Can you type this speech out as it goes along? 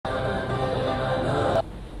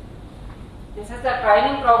is the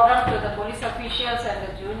training program to the police officials and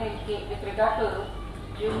the juvenile with regard to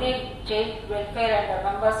juvenile child welfare and the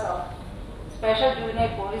members of Special Juvenile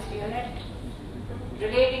Police Unit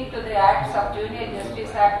relating to the acts of Juvenile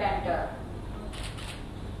Justice Act and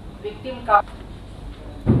Victim Court.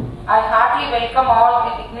 I heartily welcome all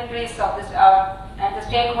the dignitaries of this and the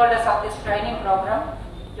stakeholders of this training program,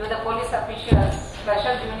 to the police officials,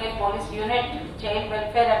 Special Juvenile Police Unit, child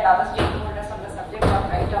welfare and other stakeholders on the subject of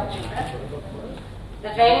right of children. The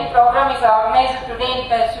training program is organized today in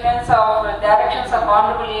pursuance of directions of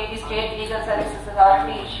Honorable A.P. State Legal Services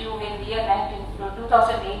Authority issued in the year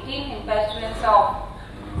 2018 in pursuance of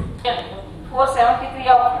 473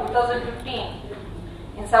 of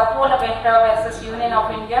 2015 in support of I&PR versus Union of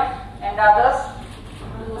India and others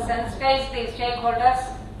to sensitize the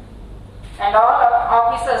stakeholders and all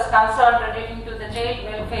officers concerned relating to the child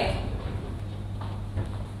welfare.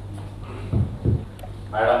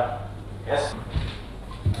 Madam, yes.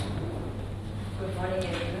 Good morning,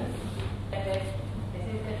 everyone. This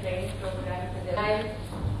is the training program for the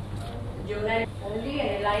juvenile only and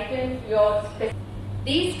enlighten your specific.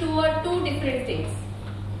 These two are two different things.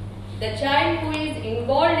 The child who is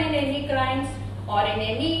involved in any crimes or in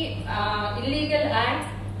any illegal acts,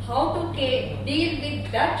 how to deal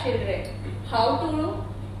with that children, how to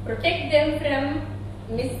protect them from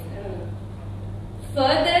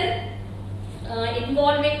further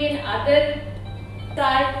involving in other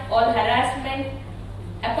assault or harassment.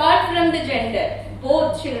 Apart from the gender,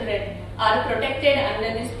 both children are protected under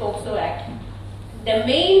this POCSO Act. The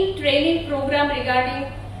main training program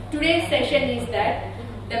regarding today's session is that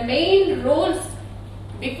the main roles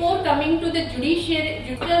before coming to the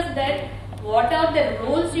judiciary, just that what are the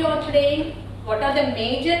roles you are playing, what are the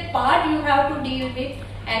major part you have to deal with,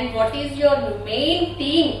 and what is your main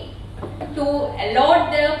team to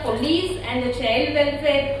allot the police and the child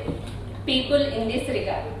welfare people in this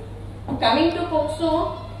regard. Coming to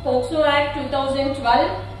POCSO Act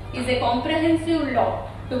 2012 is a comprehensive law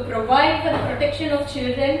to provide for the protection of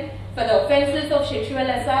children for the offences of sexual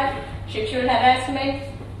assault, sexual harassment,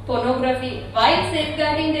 pornography, while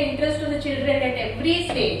safeguarding the interest of the children at every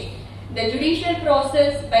stage. The judicial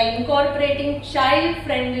process by incorporating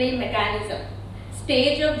child-friendly mechanism,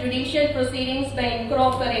 stage of judicial proceedings by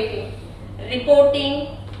incorporating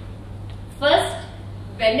reporting. First,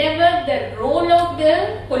 whenever the role of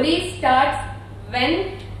the police starts,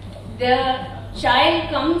 when the child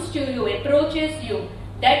comes to you, approaches you,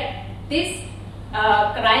 that this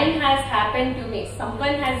crime has happened to me,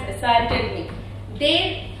 someone has assaulted me.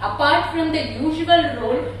 There, apart from the usual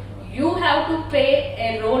role, you have to play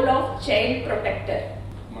a role of child protector.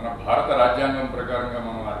 మన భారత రాజ్యాంగం ప్రకారంగా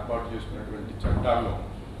మనం ఏర్పాటు చేసుకున్నటువంటి చట్టాల్లో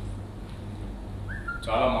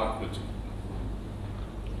చాలా మార్పులు వచ్చాయి.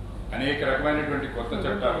 అనేక రకమైనటువంటి కొత్త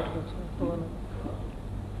చట్టాలు,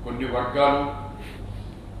 కొన్ని వర్గాలు,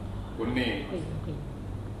 కొన్ని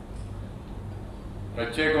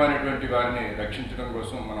ప్రత్యేకమైనటువంటి వారిని రక్షించడం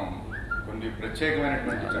కోసం మనం కొన్ని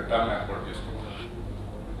ప్రత్యేకమైనటువంటి చట్టాలను ఏర్పాటు చేసుకున్నాం.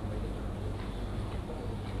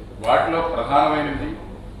 వాటిలో ప్రధానమైనది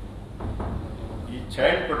ఈ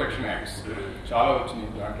చైల్డ్ ప్రొటెక్షన్ యాక్ట్స్ చాలా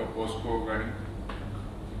వచ్చినాయి. దాంట్లో పోస్కో కానీ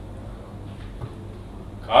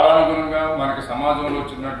కాలానుగుణంగా మనకి సమాజంలో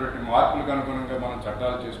వచ్చినటువంటి మార్పులకు అనుగుణంగా మనం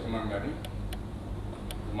చట్టాలు చేసుకున్నాం, కానీ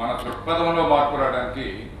మన దృక్పథంలో మార్పు రావడానికి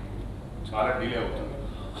చాలా డిలే అవుతుంది.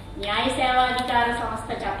 న్యాయ సేవాధికార సంస్థ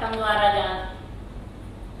చట్టం ద్వారా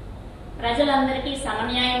ప్రజలందరికీ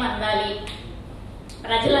సమన్యాయం అందాలి,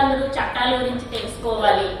 ప్రజలందరూ చట్టాల గురించి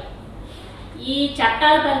తెలుసుకోవాలి. ఈ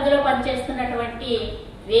చట్టాల పరిధిలో పనిచేస్తున్నటువంటి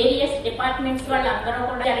వేరియస్ డిపార్ట్మెంట్స్ వాళ్ళందరూ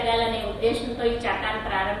కూడా జరగాలనే ఉద్దేశంతో ఈ చట్టాన్ని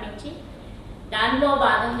ప్రారంభించి, దానిలో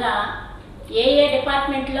భాగంగా ఏ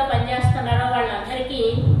డిపార్ట్మెంట్లో పనిచేస్తున్నారో వాళ్ళందరికీ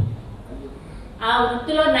ఆ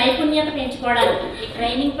వృత్తిలో నైపుణ్యత పెంచుకోవడానికి ఈ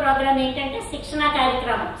ట్రైనింగ్ ప్రోగ్రామ్ ఏంటంటే శిక్షణా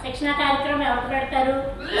కార్యక్రమం ఎవరు పెడతారు?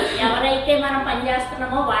 ఎవరైతే మనం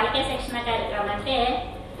పనిచేస్తున్నామో వాళ్ళకే శిక్షణా కార్యక్రమం. అంటే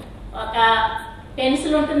ఒక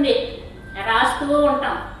పెన్సిల్ ఉంటుంది, రాస్తూ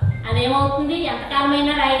ఉంటాం, అదేమవుతుంది,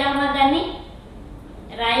 ఎంతకాలమైనా రాయగలమా? దాన్ని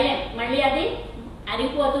రాయలేం, మళ్ళీ అది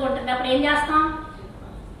అరిగిపోతూ ఉంటుంది. అప్పుడు ఏం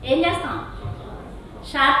చేస్తాం?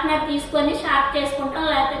 షార్ప్నర్ తీసుకొని షార్ప్ చేసుకుంటాం,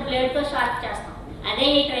 లేకపోతే బ్లేడ్తో షార్ప్ చేస్తాం. అదే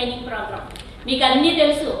ఈ ట్రైనింగ్ ప్రోగ్రామ్. మీకు అన్నీ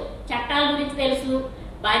తెలుసు, చట్టాల గురించి తెలుసు,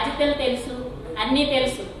 బాధ్యతలు తెలుసు, అన్నీ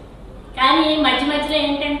తెలుసు, కానీ మధ్యలో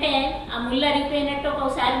ఏంటంటే ఆ ముళ్ళు అరిగిపోయినట్టు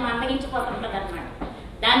ఒక్కొక్కసారి మందగించిపోతుంటుంది అనమాట.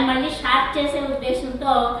 దాన్ని మళ్ళీ షార్ప్ చేసే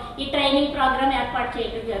ఉద్దేశంతో ఈ ట్రైనింగ్ ప్రోగ్రామ్ ఏర్పాటు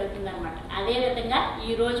చేయడం జరుగుతుంది అనమాట. అదేవిధంగా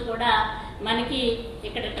ఈరోజు కూడా మనకి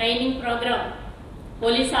ఇక్కడ training programme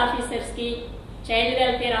police ఆఫీసర్స్కి, child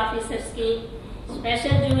welfare ఆఫీసర్స్కి,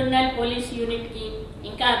 special juvenile police unit కి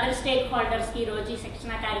ఇంకా అదర్ స్టేక్ హోల్డర్స్ కి ఈ రోజు ఈ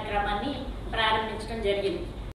శిక్షణ కార్యక్రమాన్ని ప్రారంభించడం జరిగింది.